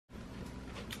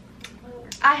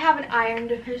I have an iron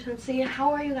deficiency.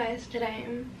 How are you guys today?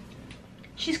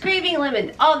 She's craving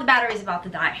lemon. Oh, the battery's about to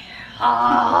die.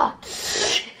 Ah.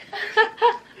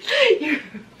 Your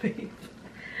face.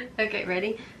 Okay,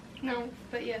 ready? No,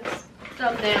 but yes.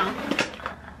 Thumbnail.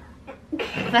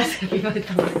 That's gonna be my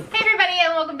thumbnail. Hey everybody,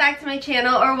 and welcome back to my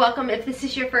channel, or welcome if this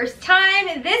is your first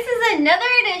time. This is another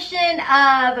edition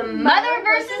of Mother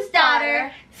vs.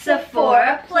 Daughter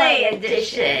Sephora Play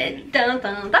Edition. Dun,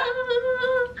 dun, dun.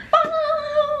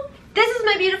 This is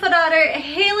my beautiful daughter,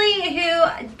 Haley,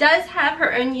 who does have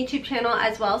her own YouTube channel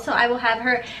as well, so I will have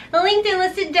her linked and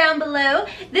listed down below.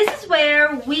 This is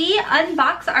where we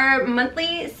unbox our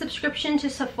monthly subscription to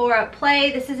Sephora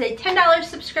Play. This is a $10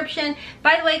 subscription.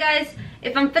 By the way, guys,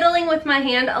 if I'm fiddling with my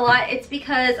hand a lot, it's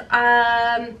because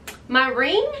my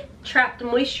ring trapped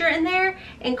moisture in there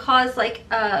and caused like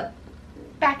a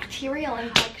Bacterial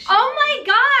infection. Oh my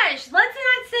gosh, let's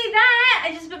not say that.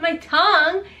 I just bit my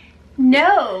tongue.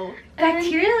 No,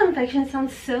 bacterial infection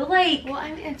sounds so like... Well,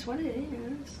 I mean, it's what it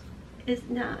is. It's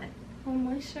not. Well,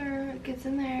 moisture gets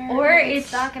in there. Or it's it's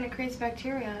stuck and it creates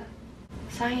bacteria.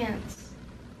 Science.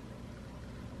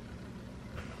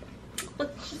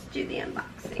 Let's just do the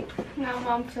unboxing. Now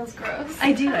Mom feels gross.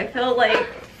 I do, I feel like...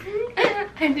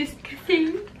 I'm just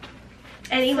kidding.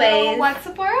 Anyways. So what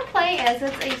Sephora Play is,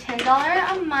 it's a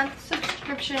 $10 a month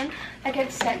subscription that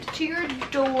gets sent to your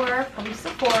door from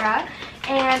Sephora.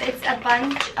 And it's a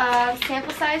bunch of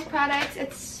sample size products.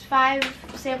 It's 5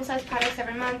 sample size products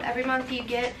every month. Every month you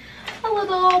get a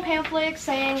little pamphlet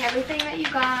saying everything that you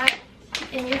got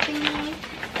in your thingy.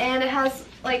 And it has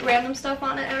like random stuff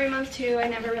on it every month too. I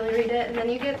never really read it. And then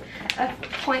you get a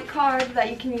point card that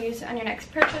you can use on your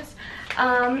next purchase.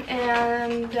 You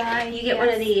get one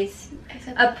of these.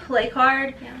 A play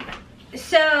card. Yeah.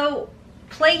 So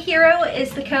Play Hero is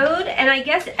the code, and I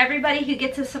guess everybody who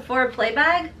gets a Sephora Play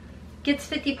bag gets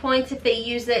 50 points if they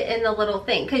use it in the little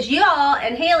thing. Because y'all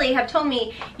and Haley have told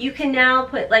me you can now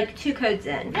put like 2 codes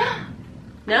in.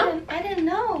 No? I didn't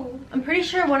know. I'm pretty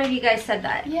sure one of you guys said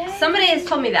that. Yay. Somebody has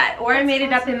told me that, or I made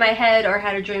it up in my head or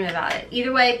had a dream about it.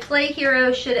 Either way, Play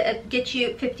Hero should get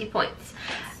you 50 points.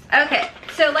 Okay,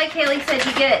 so like Haley said,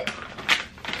 you get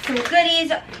some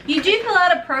goodies. You do fill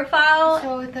out a profile.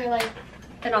 So they're like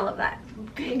and all of that.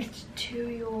 linked to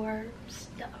your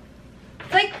stuff.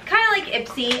 It's like kind of like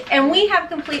Ipsy, and we have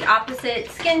complete opposite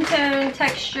skin tone,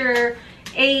 texture,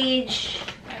 age,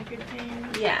 Everything.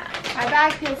 yeah. My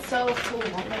bag feels so cool.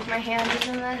 Like my hand is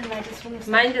in it, and I just want to.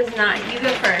 Mine does not. You go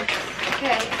first.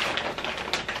 Okay.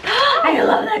 I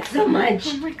love that so much.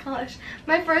 Oh my gosh.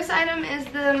 My first item is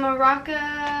the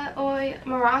Moroccan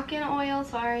oil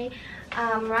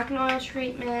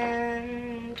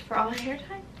treatment for all hair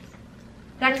types.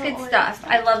 That's good stuff.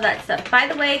 I love that stuff. By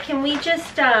the way, can we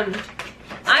just I'm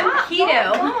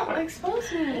keto. Don't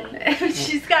expose me.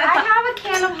 She's got I have a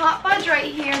can of hot fudge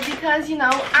right here because, you know,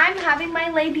 I'm having my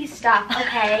lady stuff,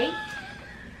 okay?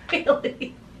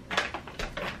 Really?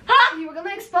 You were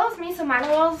gonna expose me, so might as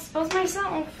well expose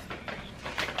myself.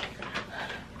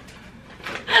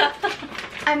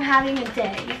 I'm having a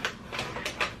day.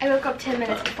 I woke up 10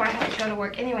 minutes before I had to go to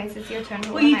work. Anyways, it's your turn.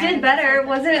 Well, you did better.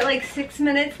 Wasn't it like 6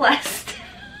 minutes less?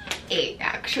 8,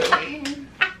 actually.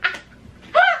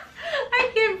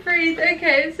 I can't breathe.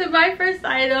 Okay, so my first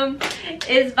item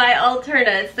is by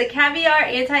Alterna. It's the Caviar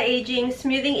Anti-Aging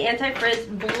Smoothing Anti-Frizz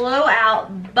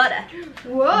Blowout Butter.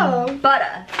 Whoa.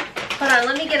 Butter. Hold on,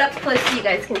 let me get up close so you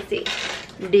guys can see.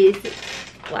 This.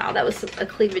 Wow, that was a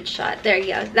cleavage shot. There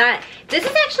you go. This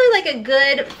is actually like a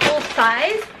good full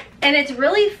size, and it's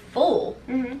really full.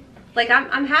 Like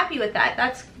I'm happy with that.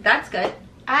 That's good.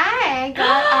 I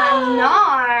got a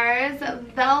NARS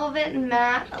Velvet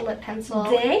Matte Lip Pencil.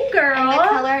 Dang, girl. And the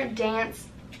color Dance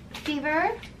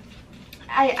Fever.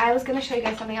 I was gonna show you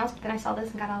guys something else, but then I saw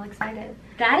this and got all excited.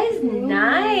 That is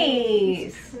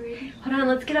nice. Pretty. Hold on,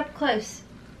 let's get up close.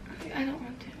 I don't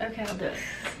want to. Okay, I'll do it.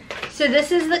 So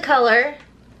this is the color.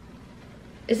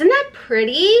 Isn't that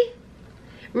pretty?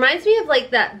 Reminds me of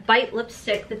like that Bite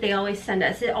lipstick that they always send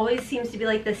us. It always seems to be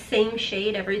like the same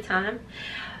shade every time.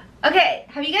 Okay,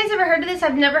 have you guys ever heard of this?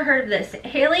 I've never heard of this.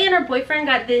 Haley and her boyfriend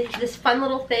got this fun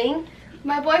little thing.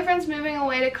 My boyfriend's moving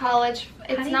away to college.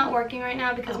 It's not working right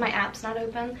now because my app's not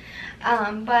open.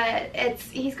 But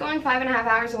he's going 5.5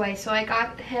 hours away, so I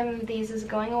got him these as a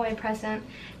going away present.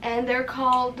 And they're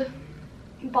called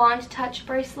Bond Touch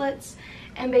bracelets.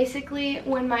 And basically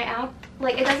when my app,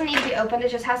 like, it doesn't need to be opened, it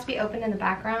just has to be opened in the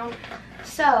background.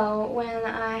 So when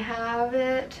I have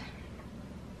it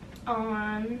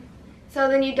on, so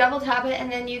then you double tap it and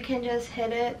then you can just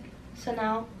hit it. So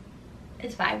now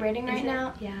is vibrating right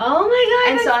now. Yeah. Oh my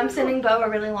god. And so I'm sending Bo a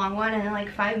really long one, and in like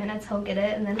 5 minutes he'll get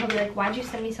it, and then he'll be like, why'd you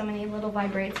send me so many little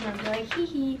vibrates? And I'll be like, hee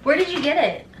hee. Where did you get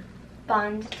it?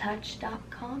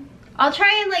 bondtouch.com. I'll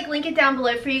try and like link it down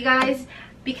below for you guys,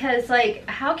 because like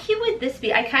how cute would this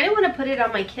be? I kind of want to put it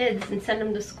on my kids and send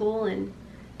them to school and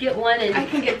get one. And I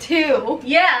can get 2.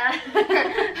 Yeah.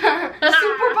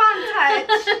 Super Bond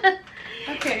Touch.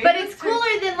 Okay. But it's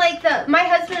cooler than like my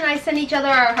husband and I send each other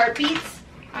our heartbeats.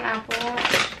 On Apple.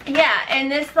 Yeah, and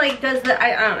this like does the,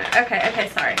 I don't know. Okay,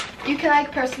 sorry. You can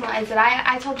like personalize it.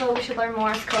 I told Bo we should learn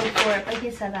Morse code for it, but he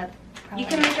said that probably. You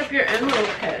can make up your own little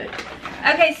code.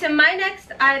 Okay, so my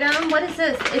next item, what is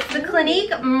this? It's the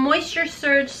Clinique Moisture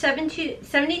Surge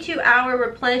 72-hour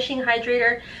replenishing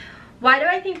hydrator. Why do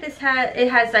I think this has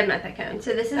dimethicone?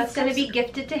 So this is going to be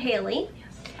gifted to Haley.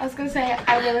 I was gonna say,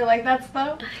 I really like that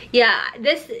stuff. Yeah,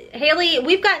 Haley,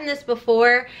 we've gotten this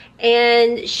before,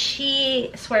 and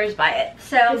she swears by it.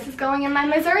 So this is going in my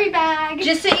Missouri bag.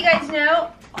 Just so you guys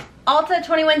know, Ulta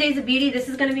 21 Days of Beauty, this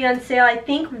is going to be on sale, I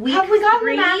think, week 3. Have we gotten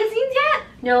the magazines yet?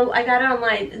 No, I got it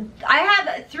online. I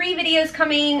have 3 videos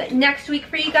coming next week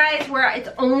for you guys where it's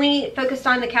only focused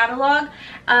on the catalog.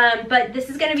 But this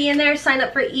is going to be in there. Sign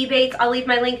up for EBATES. I'll leave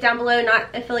my link down below.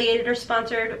 Not affiliated or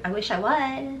sponsored. I wish I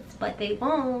was, but they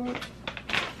won't.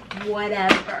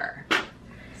 Whatever.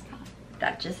 Stop.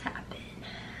 That just happened.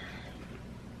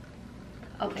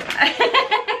 Oh my god.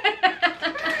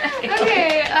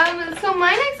 Okay, so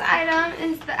my next item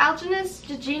is the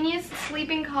Algenist Genius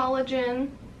Sleeping Collagen.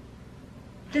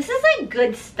 This is like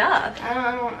good stuff.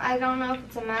 I don't know if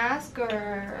it's a mask or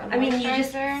a I mean, you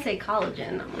just moisturizer. say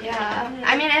collagen. Yeah.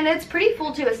 I mean, and it's pretty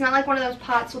full too. It's not like one of those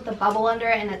pots with the bubble under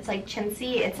it and it's like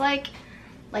chintzy. It's like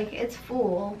it's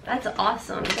full. That's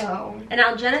awesome. So. And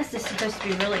Algenist is supposed to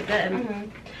be really good.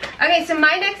 Okay, so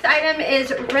my next item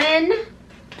is Ren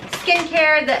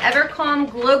Skincare, the Evercalm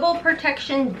Global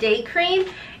Protection Day Cream.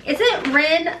 Isn't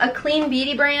Ren a clean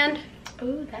beauty brand?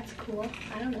 Ooh, that's cool.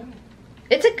 I don't know.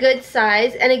 It's a good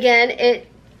size, and again,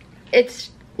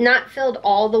 it's not filled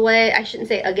all the way. I shouldn't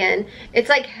say again. It's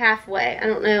like halfway. I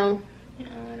don't know. Yeah,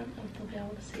 I don't know if they'll be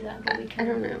able to see that, but we can.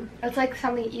 I don't know. It's like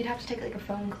something you'd have to take like a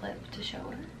phone clip to show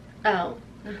it. Oh.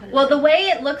 Well, the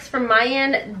way it looks from my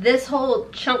end, this whole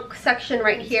chunk section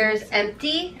right here is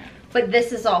empty, but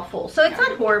this is all full. So it's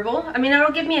not horrible. I mean,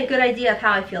 it'll give me a good idea of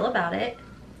how I feel about it.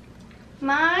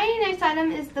 My next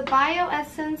item is the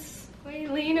BioEssence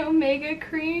Lean Omega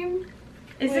Cream.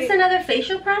 Is this another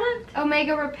facial product?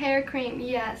 Omega Repair Cream,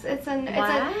 yes. It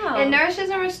nourishes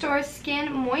and restores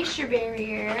skin moisture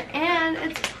barrier, and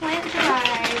it's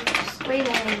plant-derived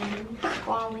squalene.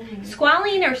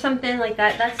 Squalene or something like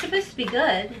that. That's supposed to be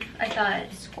good, I thought.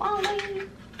 Squalene.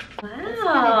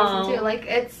 Wow. Too. Like,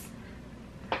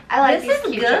 I like this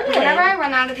these cute good. jars. Whenever I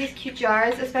run out of these cute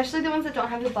jars, especially the ones that don't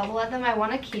have the bubble at them, I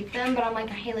want to keep them, but I'm like,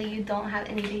 Haley, you don't have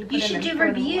anything to put in them. You should do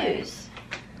reviews.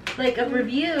 Like a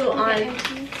review on,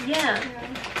 yeah.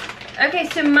 Okay,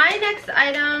 so my next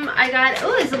item I got,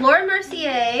 is Laura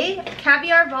Mercier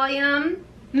Caviar Volume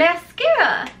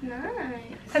Mascara.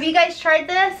 Nice. Have you guys tried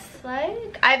this?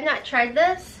 Like, I've not tried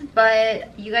this,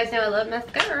 but you guys know I love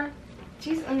mascara.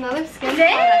 Jeez, another skin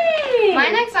Dang. product. My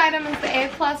next item is the A+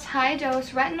 High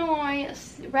Dose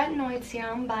Retinoid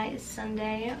Serum by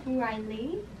Sunday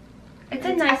Riley. It's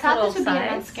a nice little size. I thought this would be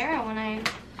a mascara when I...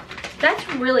 That's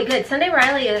really good. Sunday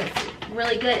Riley is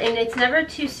really good, and it's never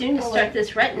too soon to start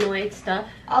this retinoid stuff.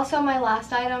 Also, my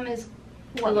last item is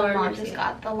what my mom Mercier. just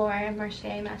got, the Laura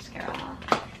Mercier mascara.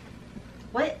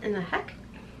 What in the heck?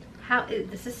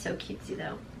 This is so cutesy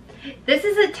though. This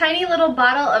is a tiny little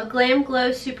bottle of Glam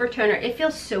Glow Super Toner. It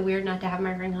feels so weird not to have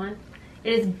my ring on.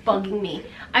 It is bugging me.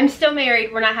 I'm still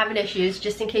married. We're not having issues,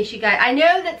 just in case you guys... I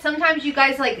know that sometimes you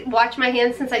guys like watch my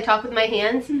hands since I talk with my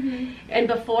hands. And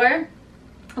before...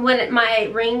 when my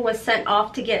ring was sent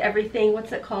off to get everything,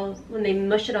 what's it called? When they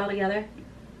mush it all together?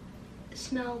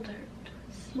 Smell dirt.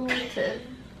 Smolted.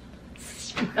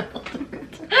 Smell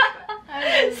dirt.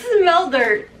 Smell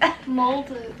dirt.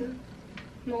 Molded.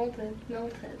 Molded.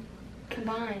 Melted.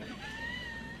 Combined.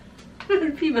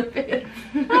 Pee my pants.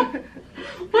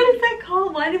 What is that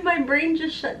called? Why did my brain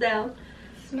just shut down?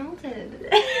 Smelted.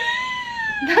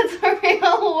 That's a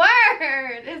real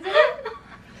word, isn't it?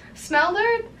 Smell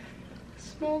dirt?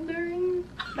 Smoldering?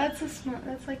 That's a smell.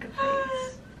 That's like a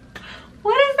face.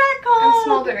 What is that called? I'm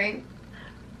smoldering.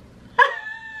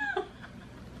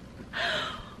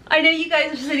 I know you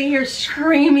guys are sitting here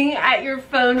screaming at your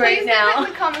phone right now. Please leave it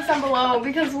in the comments down below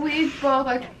because we both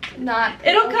are not.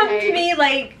 It'll come to me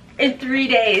like in 3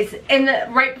 days, and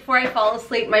right before I fall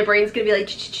asleep, my brain's gonna be like,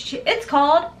 it's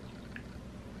called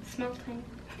smelting.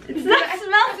 It's not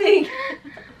smelting.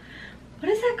 What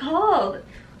is that called?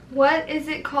 What is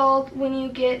it called when you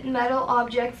get metal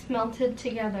objects melted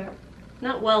together?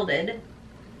 Not welded.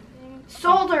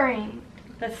 Soldering.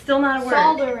 That's still not a word.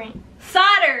 Soldering.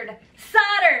 Soldered.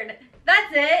 Soldered.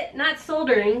 That's it. Not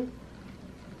soldering.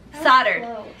 Soldered.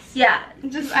 Close. Yeah.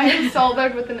 I just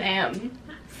soldered with an M.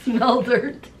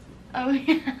 Smeltered. Oh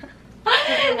yeah.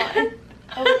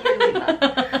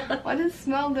 Oh, what is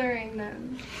smeldering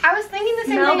then? I was thinking the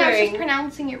same thing. I was just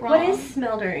pronouncing it wrong. What is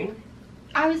smeldering?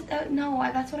 I was no.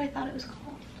 That's what I thought it was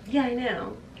called. Yeah, I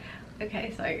know.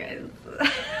 Okay, sorry guys.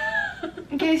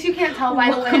 In case you can't tell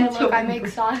by the way I look, I'm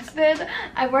exhausted.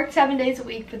 I've worked 7 days a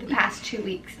week for the past 2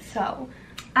 weeks, so.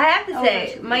 I have to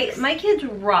say, my kids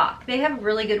rock. They have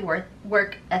really good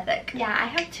work ethic. Yeah, I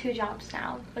have 2 jobs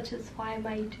now, which is why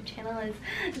my YouTube channel is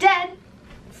dead.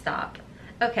 Stop.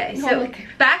 Okay, so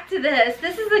back to this.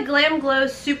 This is the Glam Glow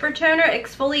Super Toner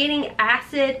Exfoliating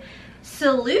Acid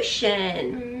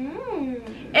Solution.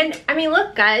 And I mean,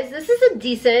 look guys, this is a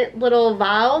decent little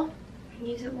vial.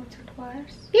 Use it once or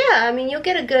twice. Yeah, I mean, you'll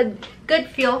get a good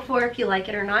feel for if you like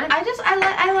it or not.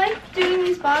 I like doing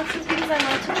these boxes because I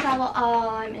love to travel. Oh,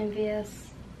 I'm envious.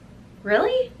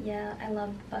 Really? Yeah, I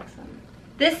love Buxom.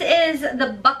 This is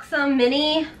the Buxom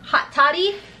Mini Hot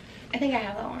Toddy. I think I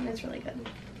have that one. It's really good.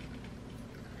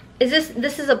 Is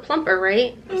this is a plumper,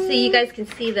 right? So you guys can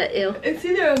see the ew. It's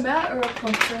either a matte or a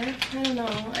plumper. I don't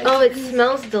know. Oh, it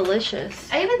smells delicious.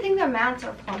 I even think they're mattes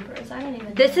or plumpers. I don't even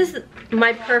know. This is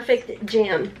my perfect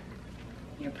jam.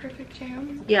 Your perfect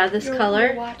jam? Yeah, this color.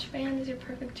 Your watch band is your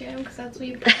perfect jam because that's what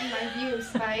you put in my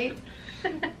views, right?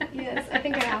 Yes, I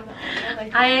think I have that one. I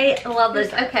like that. I love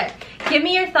this. Okay, give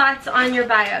me your thoughts on your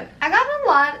bio. I got a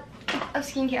lot of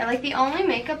skincare. Like the only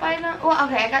makeup item. Well,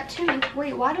 okay, I got 2 makeup.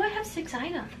 Wait, why do I have 6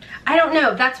 items? I don't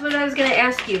know. That's what I was gonna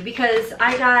ask you because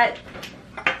I got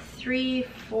 3,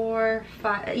 4,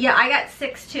 5. Yeah, I got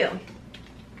 6 too.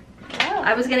 Oh.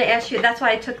 I was gonna ask you. That's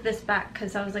why I took this back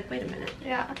because I was like, wait a minute.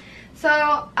 Yeah.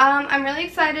 So I'm really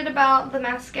excited about the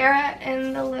mascara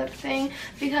and the lip thing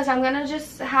because I'm gonna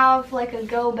just have like a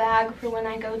go bag for when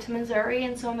I go to Missouri,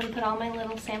 and so I'm gonna put all my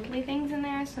little sampley things in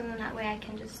there, so then that way I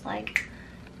can just like,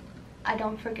 I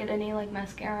don't forget any like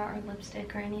mascara or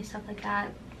lipstick or any stuff like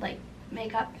that, like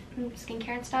makeup and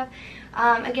skincare and stuff.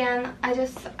 Again,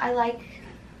 I like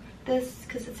this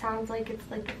because it sounds like it's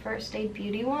like the First Aid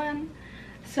Beauty one.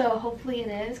 So hopefully it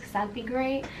is, because that'd be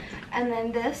great. And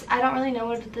then this, I don't really know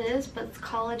what it is, but it's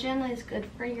collagen. It's good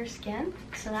for your skin,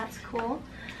 so that's cool.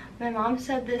 My mom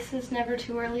said this is never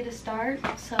too early to start,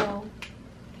 so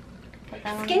put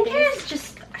that on the skincare is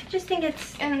just, I just think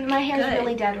it's and my hair is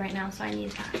really dead right now, so I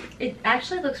need that. It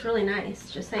actually looks really nice,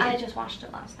 just saying. I just washed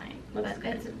it last night, but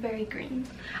it's very green.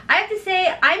 I have to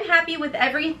say, I'm happy with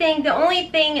everything. The only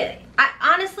thing,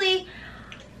 honestly,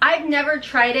 I've never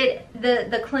tried it,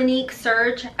 the Clinique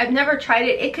Surge. I've never tried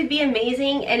it. It could be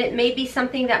amazing, and it may be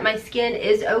something that my skin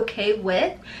is okay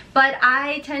with, but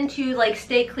I tend to like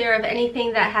stay clear of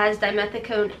anything that has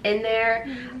dimethicone in there.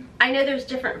 I know there's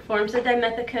different forms of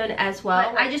dimethicone as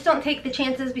well. I just don't take the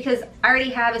chances because I already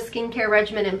have a skincare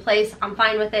regimen in place. I'm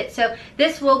fine with it. So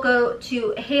this will go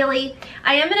to Hailey.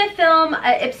 I am going to film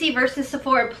a Ipsy versus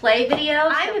Sephora play video.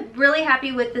 I'm really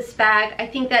happy with this bag. I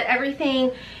think that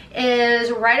everything is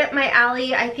right up my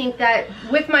alley. I think that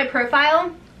with my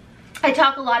profile, I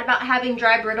talk a lot about having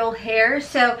dry, brittle hair.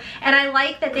 So, and I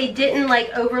like that they didn't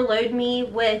like overload me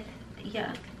with,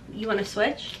 yeah, you want to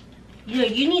switch? You know,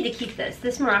 you need to keep this.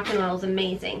 This Moroccan oil is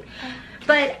amazing.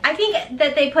 But I think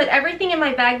that they put everything in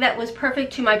my bag that was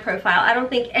perfect to my profile. I don't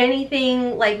think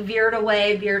anything like veered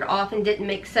away, veered off, and didn't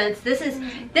make sense. This is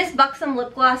this Buxom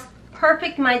lip gloss,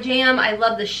 perfect, my jam. I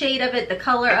love the shade of it, the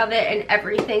color of it, and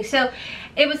everything. So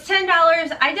it was $10.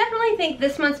 I definitely think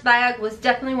this month's bag was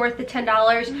definitely worth the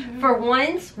 $10. For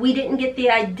once, we didn't get the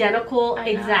identical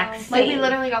exact same. Like we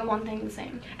literally got one thing the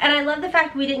same. And I love the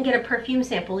fact we didn't get a perfume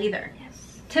sample either.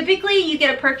 Typically, you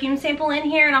get a perfume sample in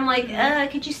here, and I'm like,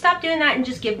 could you stop doing that and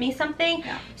just give me something?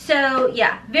 Yeah. So,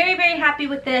 yeah, very, very happy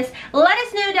with this. Let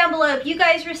us know down below if you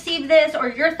guys received this or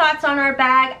your thoughts on our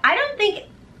bag. I don't think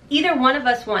either one of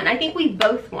us won. I think we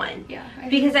both won. Yeah.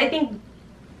 Because I think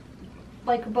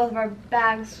like both of our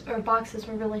bags or boxes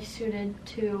were really suited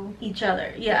to each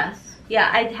other. Yeah. Yes. Yeah,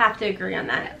 I'd have to agree on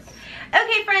that. Yes.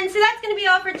 Okay friends, so that's going to be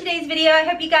all for today's video. I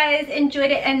hope you guys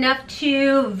enjoyed it enough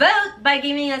to vote by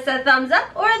giving us a thumbs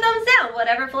up or a thumbs down,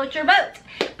 whatever floats your boat.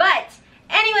 But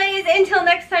anyways, until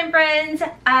next time friends,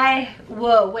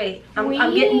 whoa, wait, I'm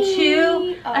getting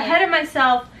too ahead of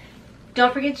myself.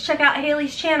 don't forget to check out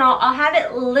Hailey's channel. I'll have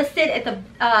it listed at the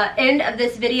end of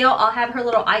this video. I'll have her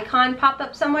little icon pop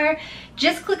up somewhere.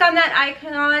 Just click on that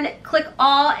icon, click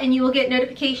all, and you will get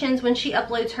notifications when she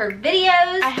uploads her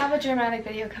videos. I have a dramatic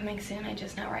video coming soon. I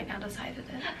just now right now decided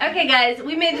it. Okay guys,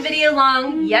 we made the video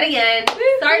long yet again.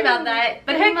 Sorry about that,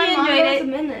 but hope you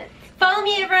enjoyed it. Follow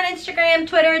me over on Instagram,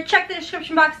 Twitter, check the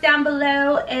description box down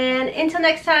below, and until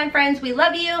next time, friends, we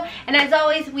love you, and as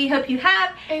always, we hope you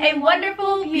have a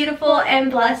wonderful, beautiful, and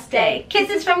blessed day.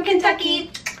 Kisses from Kentucky.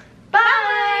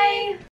 Bye!